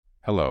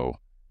Hello,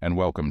 and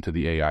welcome to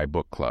the AI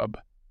Book Club.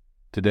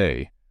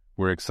 Today,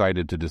 we're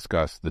excited to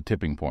discuss The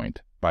Tipping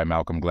Point by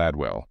Malcolm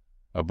Gladwell,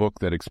 a book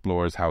that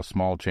explores how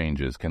small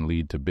changes can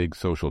lead to big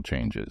social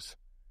changes.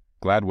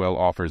 Gladwell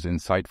offers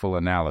insightful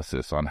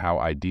analysis on how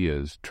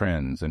ideas,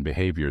 trends, and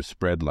behaviors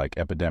spread like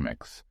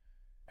epidemics,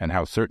 and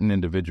how certain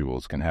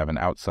individuals can have an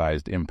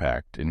outsized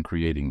impact in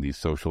creating these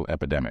social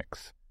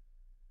epidemics.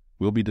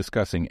 We'll be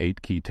discussing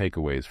 8 key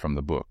takeaways from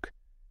the book,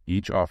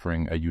 each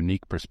offering a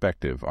unique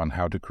perspective on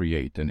how to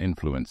create and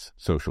influence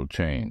social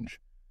change.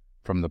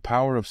 From the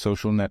power of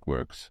social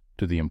networks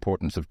to the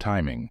importance of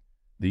timing,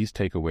 these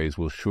takeaways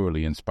will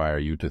surely inspire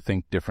you to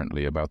think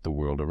differently about the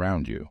world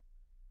around you.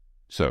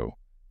 So,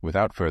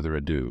 without further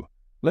ado,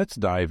 let's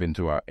dive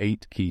into our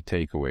 8 key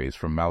takeaways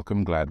from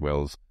Malcolm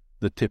Gladwell's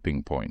The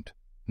Tipping Point.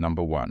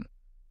 Number 1.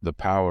 The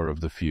power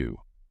of the few.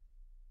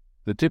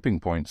 The tipping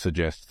point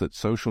suggests that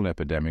social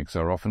epidemics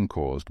are often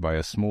caused by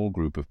a small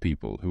group of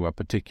people who are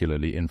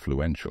particularly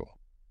influential.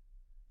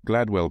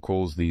 Gladwell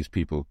calls these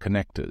people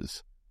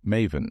connectors,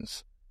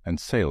 mavens, and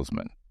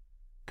salesmen.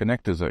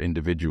 Connectors are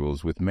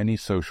individuals with many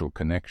social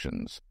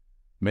connections.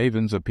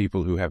 Mavens are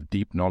people who have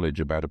deep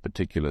knowledge about a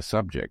particular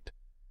subject,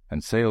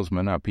 and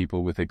salesmen are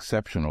people with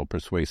exceptional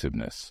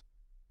persuasiveness.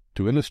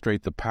 To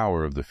illustrate the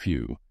power of the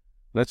few,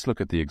 let's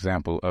look at the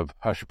example of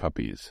Hush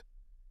Puppies.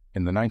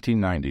 In the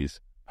 1990s,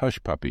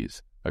 Hush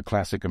Puppies, a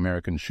classic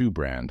American shoe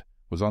brand,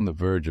 was on the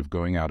verge of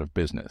going out of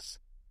business.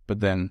 But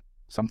then,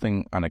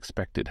 something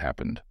unexpected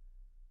happened.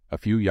 A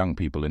few young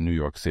people in New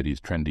York City's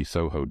trendy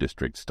Soho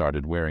district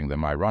started wearing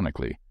them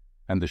ironically,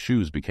 and the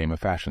shoes became a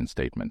fashion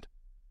statement.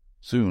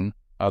 Soon,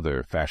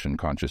 other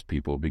fashion-conscious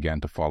people began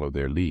to follow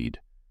their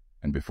lead,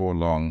 and before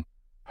long,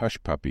 Hush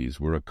Puppies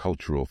were a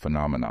cultural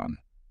phenomenon.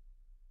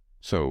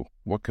 So,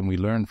 what can we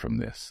learn from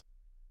this?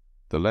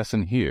 The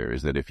lesson here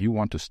is that if you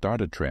want to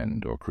start a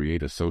trend or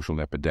create a social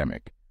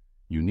epidemic,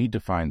 you need to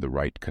find the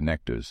right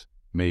connectors,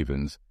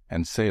 mavens,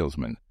 and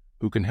salesmen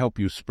who can help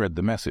you spread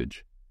the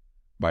message.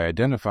 By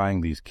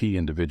identifying these key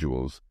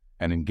individuals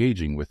and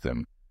engaging with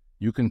them,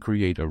 you can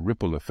create a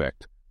ripple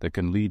effect that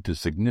can lead to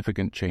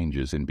significant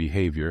changes in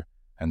behavior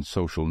and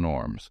social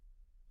norms.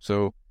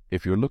 So,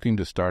 if you're looking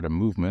to start a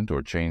movement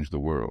or change the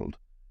world,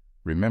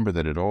 remember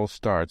that it all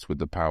starts with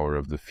the power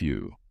of the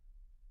few.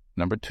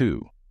 Number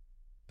 2.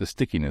 The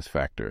stickiness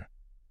factor.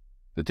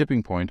 The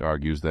tipping point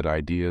argues that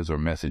ideas or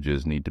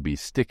messages need to be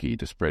sticky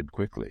to spread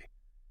quickly.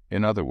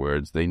 In other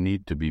words, they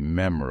need to be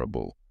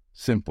memorable,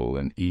 simple,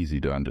 and easy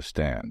to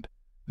understand.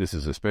 This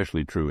is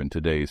especially true in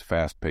today's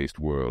fast-paced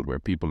world where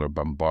people are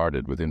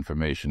bombarded with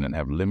information and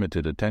have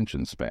limited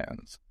attention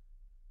spans.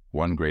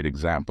 One great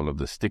example of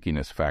the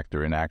stickiness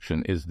factor in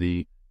action is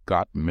the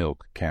Got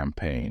Milk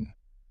campaign.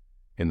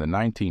 In the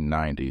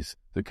 1990s,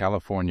 the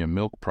California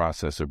Milk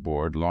Processor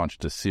Board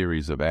launched a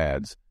series of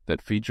ads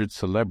that featured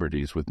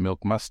celebrities with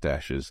milk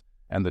mustaches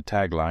and the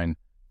tagline,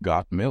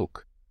 "Got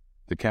Milk."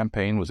 The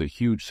campaign was a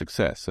huge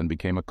success and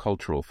became a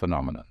cultural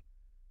phenomenon.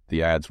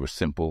 The ads were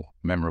simple,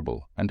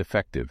 memorable, and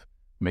effective,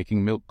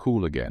 making milk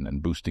cool again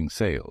and boosting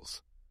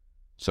sales.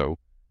 So,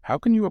 how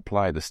can you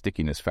apply the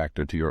stickiness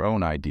factor to your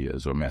own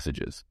ideas or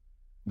messages?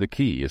 The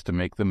key is to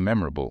make them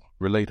memorable,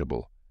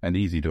 relatable, and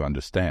easy to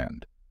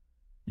understand.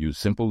 Use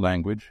simple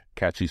language,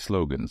 catchy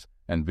slogans,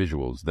 and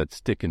visuals that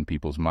stick in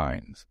people's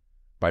minds.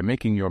 By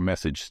making your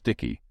message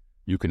sticky,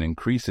 you can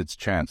increase its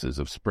chances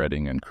of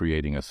spreading and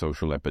creating a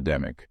social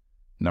epidemic.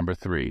 Number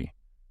 3.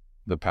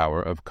 The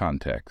power of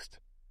context.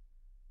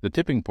 The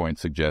tipping point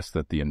suggests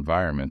that the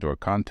environment or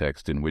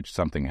context in which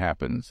something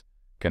happens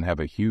can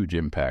have a huge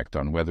impact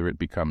on whether it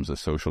becomes a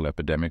social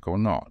epidemic or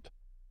not.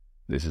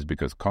 This is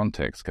because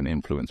context can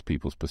influence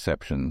people's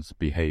perceptions,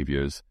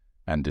 behaviors,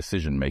 and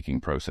decision-making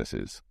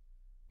processes.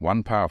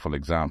 One powerful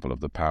example of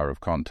the power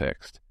of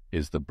context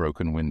is the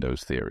broken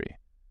windows theory.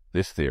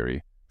 This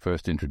theory,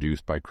 first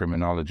introduced by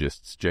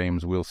criminologists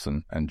James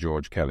Wilson and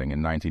George Kelling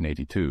in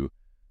 1982,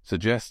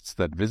 suggests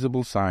that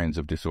visible signs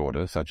of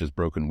disorder, such as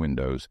broken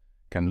windows,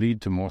 can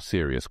lead to more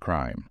serious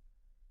crime.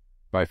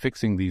 By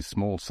fixing these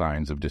small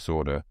signs of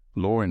disorder,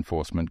 law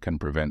enforcement can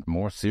prevent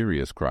more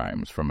serious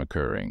crimes from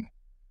occurring.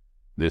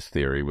 This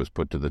theory was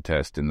put to the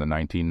test in the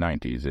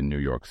 1990s in New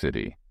York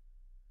City.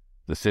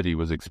 The city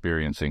was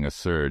experiencing a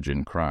surge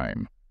in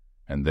crime,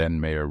 and then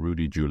Mayor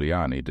Rudy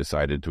Giuliani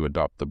decided to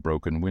adopt the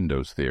broken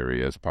windows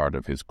theory as part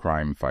of his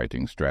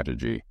crime-fighting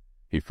strategy.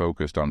 He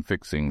focused on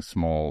fixing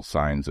small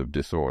signs of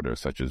disorder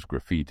such as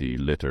graffiti,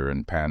 litter,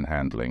 and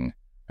panhandling,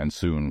 and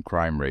soon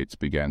crime rates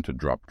began to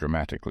drop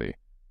dramatically.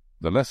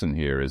 The lesson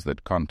here is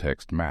that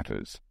context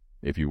matters.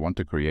 If you want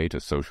to create a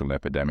social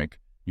epidemic,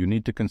 you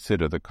need to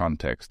consider the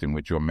context in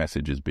which your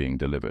message is being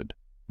delivered.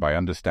 By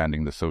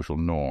understanding the social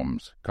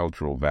norms,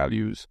 cultural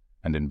values,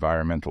 and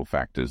environmental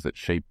factors that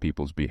shape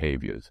people's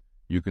behaviors,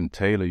 you can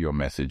tailor your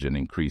message and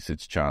increase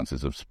its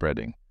chances of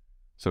spreading.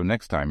 So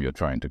next time you're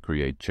trying to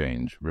create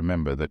change,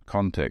 remember that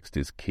context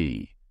is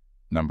key.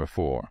 Number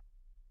 4.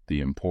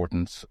 The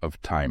importance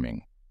of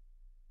timing.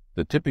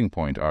 The tipping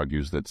point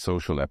argues that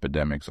social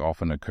epidemics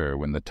often occur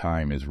when the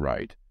time is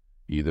right,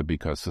 either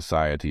because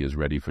society is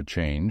ready for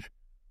change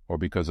or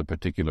because a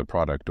particular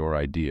product or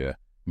idea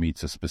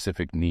meets a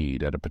specific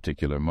need at a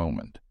particular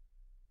moment.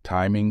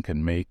 Timing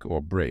can make or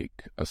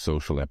break a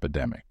social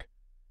epidemic.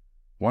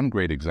 One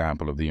great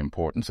example of the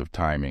importance of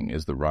timing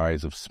is the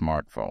rise of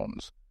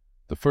smartphones.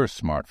 The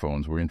first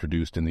smartphones were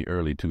introduced in the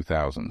early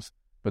 2000s,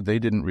 but they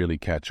didn't really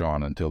catch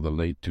on until the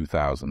late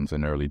 2000s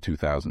and early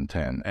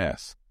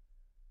 2010s.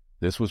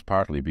 This was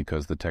partly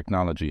because the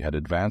technology had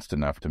advanced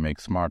enough to make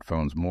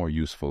smartphones more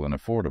useful and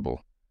affordable,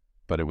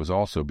 but it was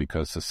also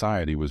because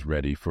society was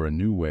ready for a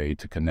new way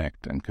to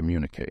connect and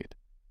communicate.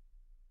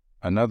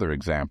 Another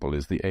example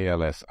is the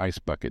ALS Ice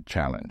Bucket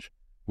Challenge,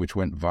 which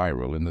went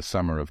viral in the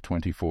summer of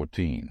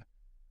 2014.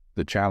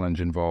 The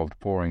challenge involved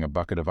pouring a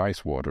bucket of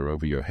ice water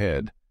over your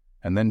head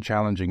and then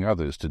challenging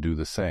others to do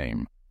the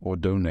same or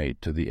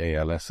donate to the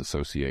ALS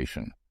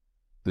Association.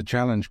 The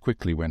challenge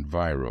quickly went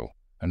viral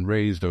and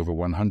raised over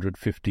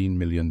 $115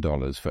 million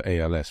for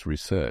ALS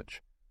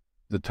research.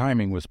 The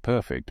timing was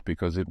perfect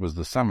because it was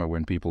the summer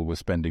when people were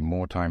spending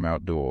more time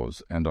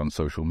outdoors and on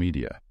social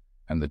media,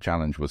 and the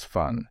challenge was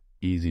fun,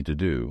 easy to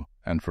do,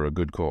 and for a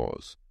good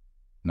cause.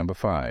 Number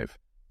 5.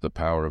 The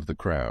power of the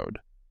crowd.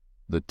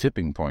 The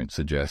tipping point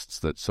suggests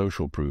that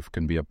social proof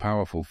can be a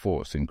powerful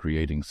force in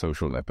creating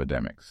social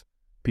epidemics.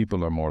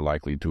 People are more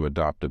likely to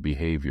adopt a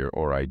behavior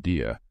or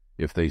idea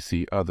if they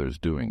see others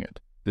doing it.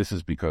 This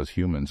is because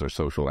humans are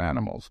social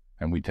animals,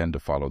 and we tend to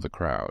follow the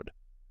crowd.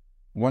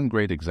 One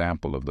great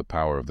example of the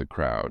power of the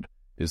crowd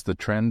is the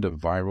trend of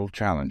viral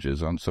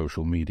challenges on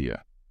social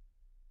media.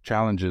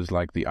 Challenges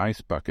like the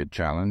Ice Bucket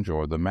Challenge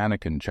or the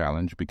Mannequin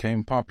Challenge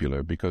became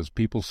popular because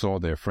people saw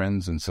their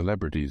friends and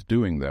celebrities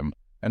doing them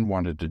and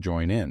wanted to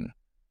join in.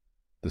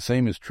 The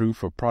same is true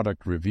for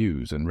product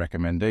reviews and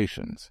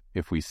recommendations.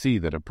 If we see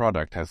that a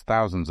product has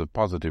thousands of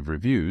positive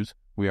reviews,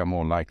 we are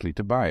more likely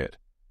to buy it.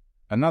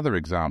 Another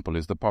example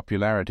is the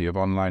popularity of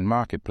online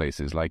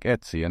marketplaces like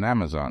Etsy and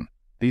Amazon.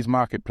 These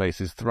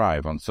marketplaces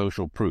thrive on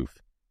social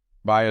proof.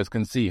 Buyers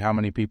can see how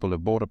many people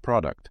have bought a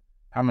product,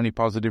 how many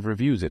positive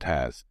reviews it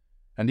has,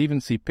 and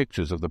even see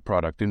pictures of the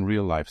product in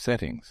real-life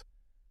settings.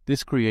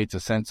 This creates a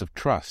sense of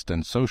trust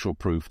and social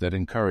proof that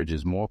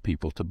encourages more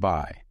people to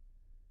buy.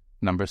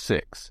 Number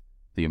 6.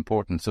 The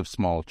importance of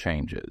small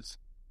changes.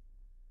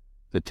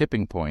 The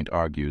tipping point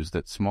argues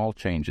that small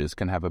changes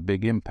can have a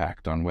big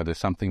impact on whether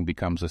something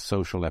becomes a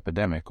social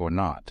epidemic or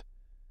not.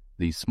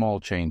 These small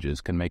changes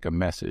can make a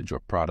message or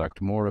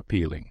product more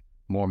appealing,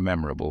 more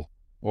memorable,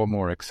 or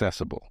more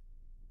accessible.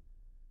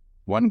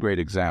 One great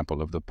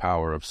example of the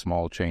power of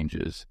small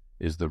changes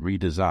is the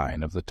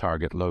redesign of the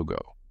Target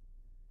logo.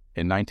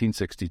 In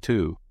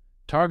 1962,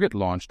 Target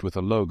launched with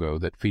a logo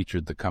that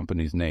featured the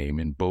company's name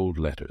in bold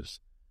letters.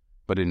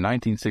 But in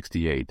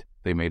 1968,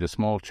 they made a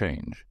small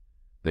change.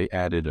 They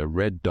added a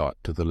red dot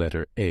to the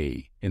letter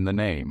A in the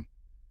name.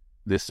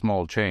 This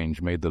small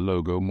change made the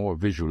logo more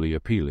visually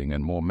appealing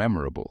and more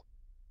memorable.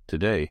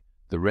 Today,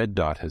 the red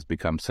dot has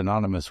become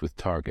synonymous with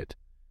Target,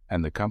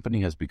 and the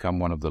company has become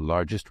one of the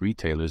largest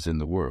retailers in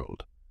the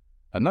world.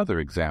 Another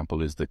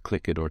example is the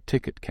Click It or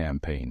Ticket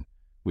campaign,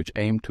 which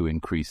aimed to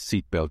increase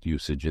seatbelt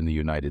usage in the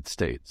United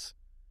States.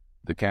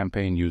 The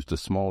campaign used a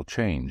small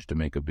change to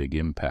make a big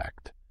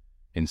impact.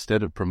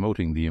 Instead of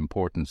promoting the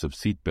importance of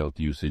seatbelt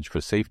usage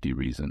for safety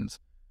reasons,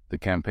 the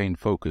campaign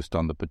focused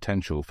on the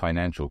potential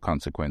financial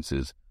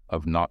consequences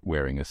of not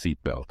wearing a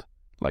seatbelt,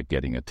 like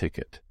getting a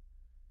ticket.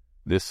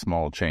 This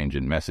small change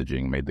in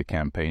messaging made the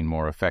campaign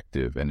more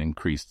effective and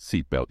increased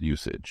seatbelt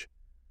usage.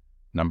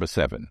 Number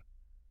 7.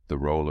 The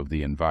role of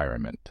the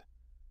environment.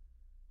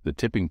 The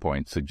tipping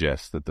point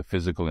suggests that the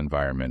physical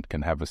environment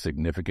can have a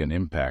significant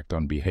impact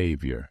on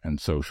behavior and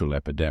social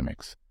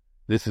epidemics.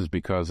 This is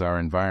because our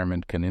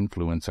environment can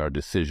influence our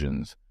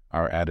decisions,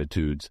 our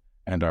attitudes,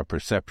 and our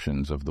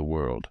perceptions of the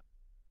world.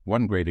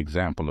 One great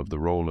example of the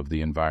role of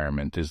the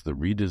environment is the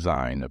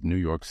redesign of New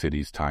York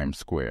City's Times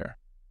Square.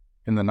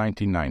 In the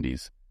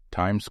 1990s,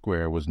 Times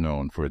Square was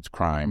known for its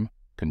crime,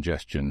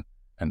 congestion,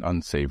 and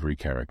unsavory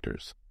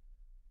characters.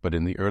 But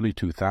in the early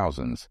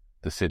 2000s,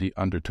 the city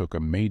undertook a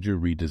major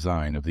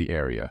redesign of the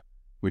area,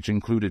 which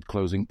included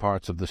closing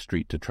parts of the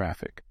street to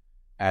traffic,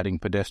 adding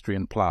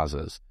pedestrian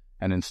plazas,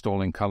 and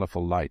installing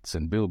colorful lights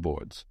and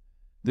billboards.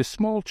 This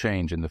small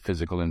change in the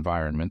physical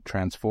environment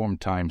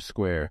transformed Times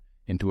Square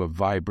into a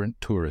vibrant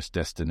tourist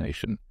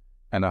destination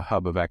and a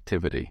hub of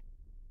activity.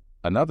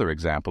 Another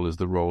example is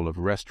the role of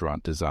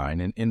restaurant design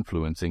in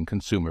influencing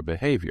consumer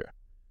behavior.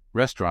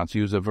 Restaurants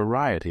use a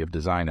variety of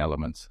design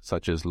elements,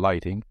 such as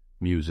lighting,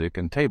 music,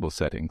 and table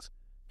settings,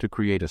 to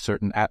create a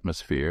certain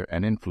atmosphere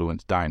and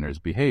influence diners'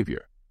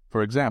 behavior.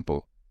 For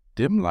example,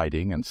 dim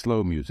lighting and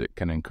slow music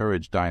can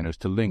encourage diners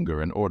to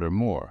linger and order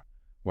more,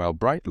 while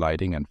bright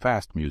lighting and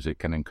fast music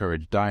can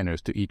encourage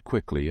diners to eat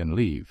quickly and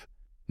leave.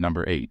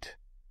 Number 8.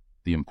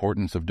 The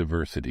importance of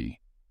diversity.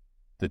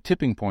 The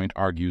tipping point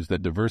argues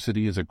that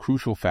diversity is a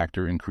crucial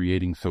factor in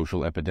creating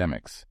social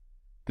epidemics.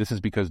 This is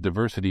because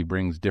diversity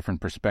brings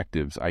different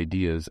perspectives,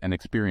 ideas, and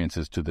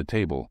experiences to the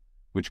table,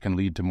 which can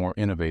lead to more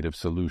innovative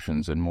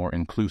solutions and more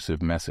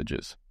inclusive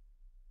messages.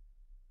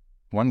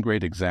 One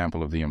great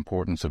example of the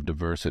importance of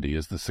diversity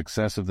is the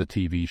success of the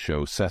TV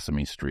show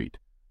Sesame Street.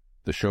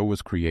 The show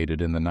was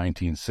created in the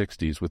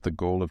 1960s with the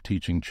goal of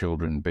teaching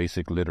children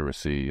basic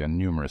literacy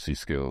and numeracy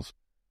skills.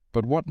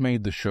 But what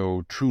made the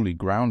show truly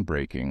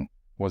groundbreaking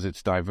was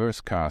its diverse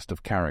cast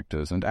of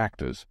characters and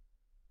actors.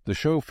 The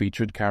show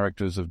featured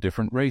characters of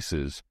different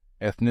races,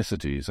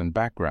 ethnicities, and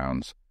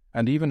backgrounds,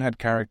 and even had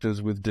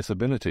characters with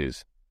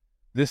disabilities.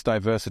 This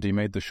diversity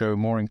made the show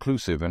more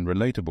inclusive and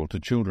relatable to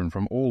children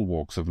from all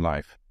walks of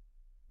life.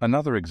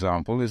 Another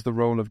example is the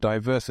role of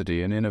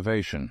diversity in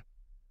innovation.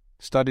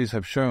 Studies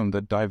have shown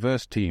that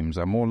diverse teams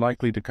are more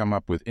likely to come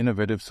up with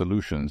innovative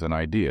solutions and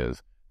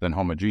ideas than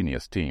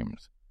homogeneous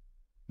teams.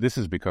 This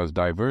is because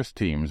diverse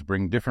teams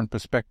bring different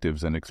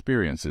perspectives and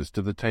experiences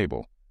to the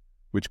table,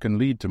 which can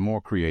lead to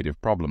more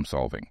creative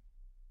problem-solving.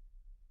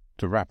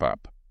 To wrap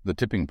up, The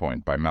Tipping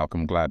Point by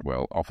Malcolm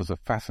Gladwell offers a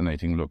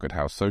fascinating look at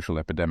how social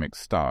epidemics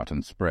start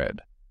and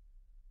spread.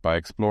 By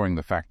exploring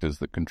the factors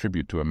that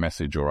contribute to a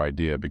message or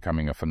idea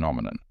becoming a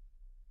phenomenon,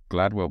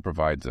 Gladwell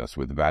provides us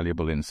with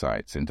valuable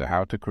insights into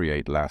how to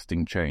create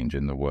lasting change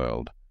in the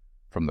world.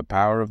 From the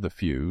power of the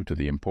few to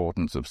the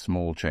importance of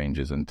small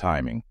changes and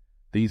timing,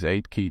 these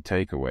 8 key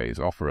takeaways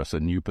offer us a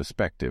new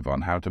perspective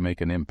on how to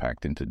make an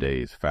impact in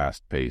today's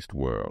fast-paced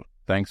world.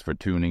 Thanks for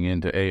tuning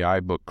in to AI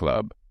Book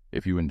Club.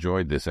 If you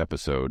enjoyed this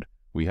episode,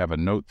 we have a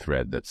note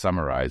thread that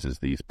summarizes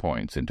these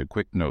points into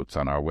quick notes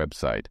on our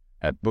website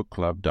at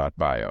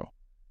bookclub.bio.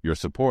 Your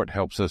support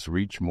helps us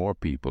reach more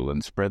people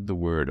and spread the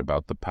word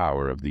about the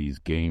power of these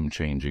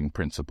game-changing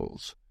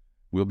principles.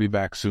 We'll be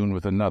back soon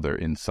with another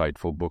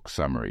insightful book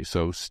summary,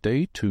 so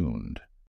stay tuned.